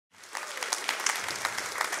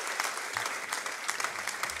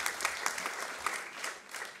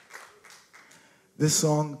This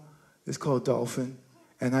song is called Dolphin,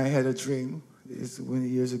 and I had a dream. Many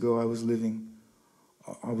years ago, I was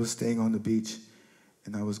staying on the beach,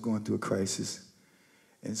 and I was going through a crisis.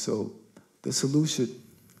 And so the solution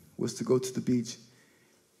was to go to the beach,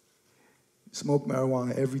 smoke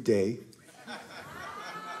marijuana every day,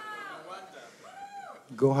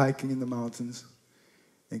 go hiking in the mountains,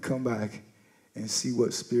 and come back and see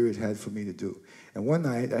what Spirit had for me to do. And one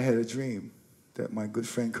night, I had a dream that my good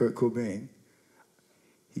friend Kurt Cobain,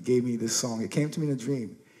 he gave me this song. It came to me in a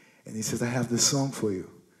dream, and he says, I have this song for you,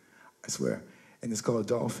 I swear, and it's called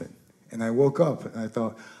Dolphin. And I woke up, and I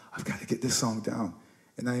thought, I've got to get this song down.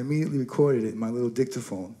 And I immediately recorded it in my little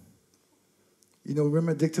dictaphone. You know,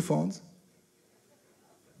 remember dictaphones?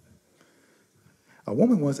 A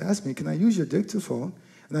woman once asked me, can I use your dictaphone?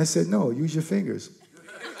 And I said, no, use your fingers.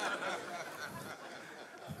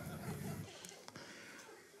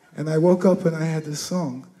 And I woke up and I had this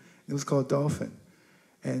song. It was called Dolphin.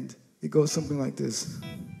 And it goes something like this.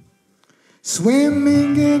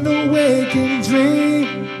 Swimming in a waking dream,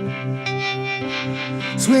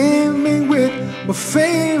 swimming with my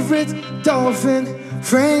favorite dolphin,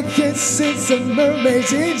 frankincense and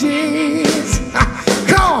mermaids in jeans.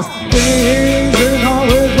 Cause things ain't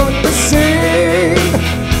always what they seem.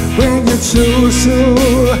 When you choose to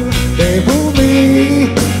label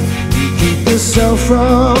me, you keep yourself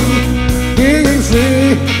from being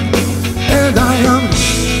free. And I am free.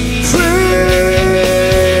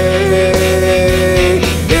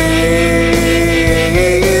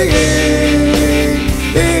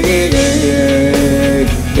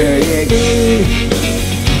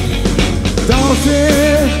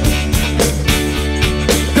 Dolphin,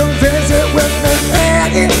 come visit with me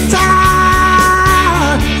anytime.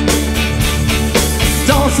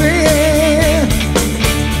 Dolphin,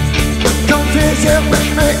 come visit with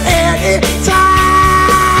me anytime.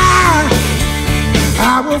 I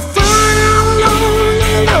will follow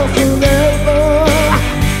you forever.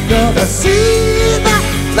 Gonna see that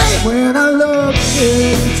flame when I look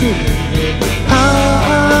into your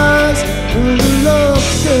eyes. When I look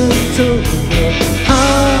into your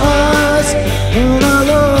eyes. When I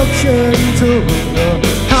look into your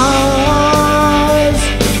eyes.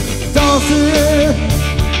 Dolphin,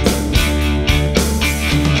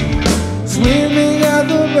 swimming at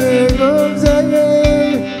the wave of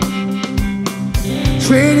day.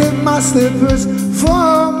 Traded my slippers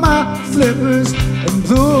for my flippers and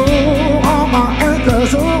blew all my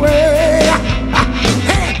anchors away.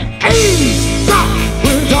 Hey, stop!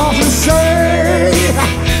 When dolphins say,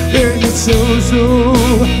 when you choose to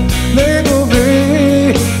label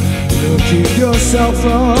me, you'll keep yourself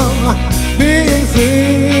from being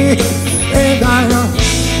free. And I am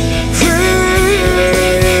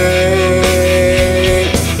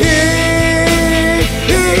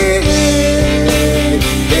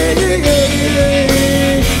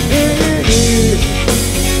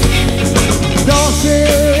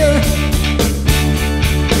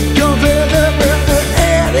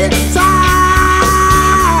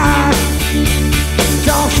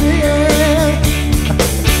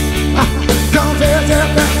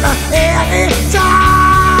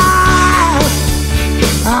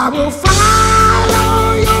I will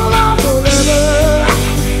follow your love forever.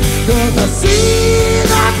 Cause I see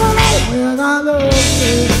that flame when I look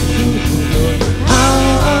into your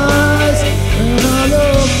eyes. When I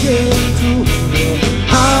look into your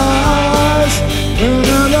eyes. When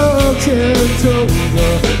I look into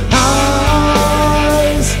your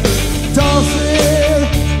eyes. Dolphin,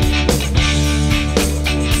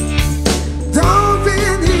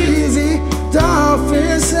 dolphin easy,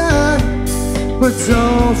 dolphin sad. But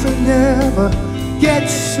dolphin never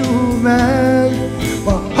gets too mad.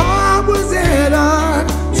 My heart was in her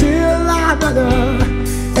till I met her,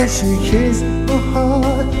 and she kissed my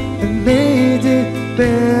heart and made it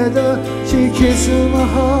better. She kissed my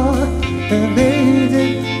heart and made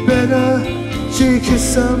it better. She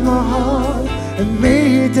kissed my heart and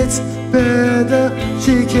made it better.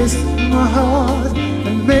 She kissed my heart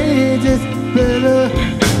and made it better.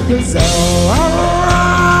 'Cause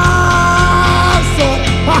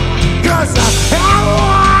cause I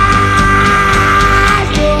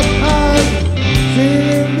was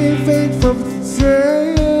feeling me faithful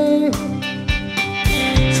today,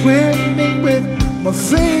 swimming with my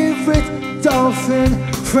favorite dolphin,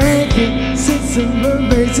 frankincense and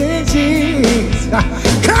mermaids in jeans.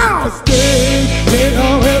 Cause they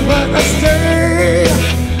know it but I stay.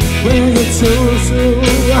 When you choose to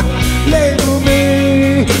label me,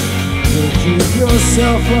 you keep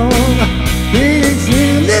yourself on being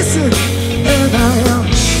free. Listen, and I am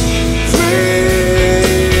free.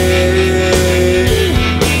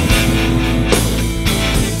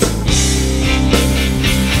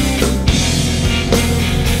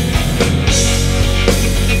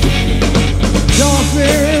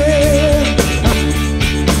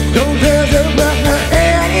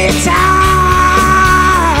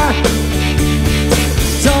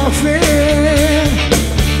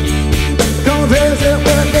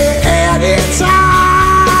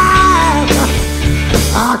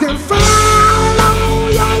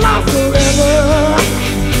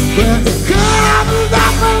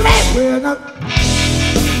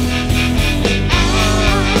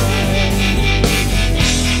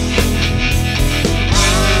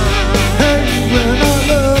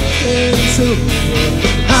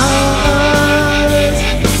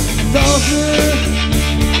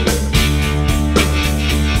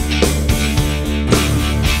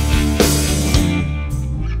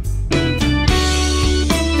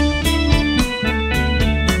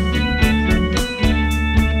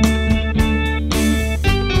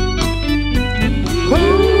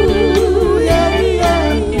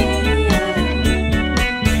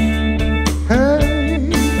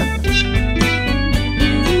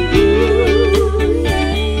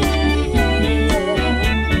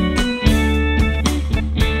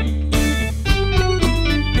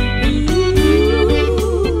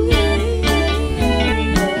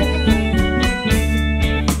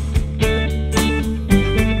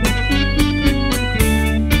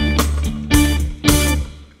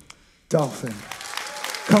 Dolphin.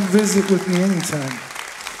 Come visit with me anytime.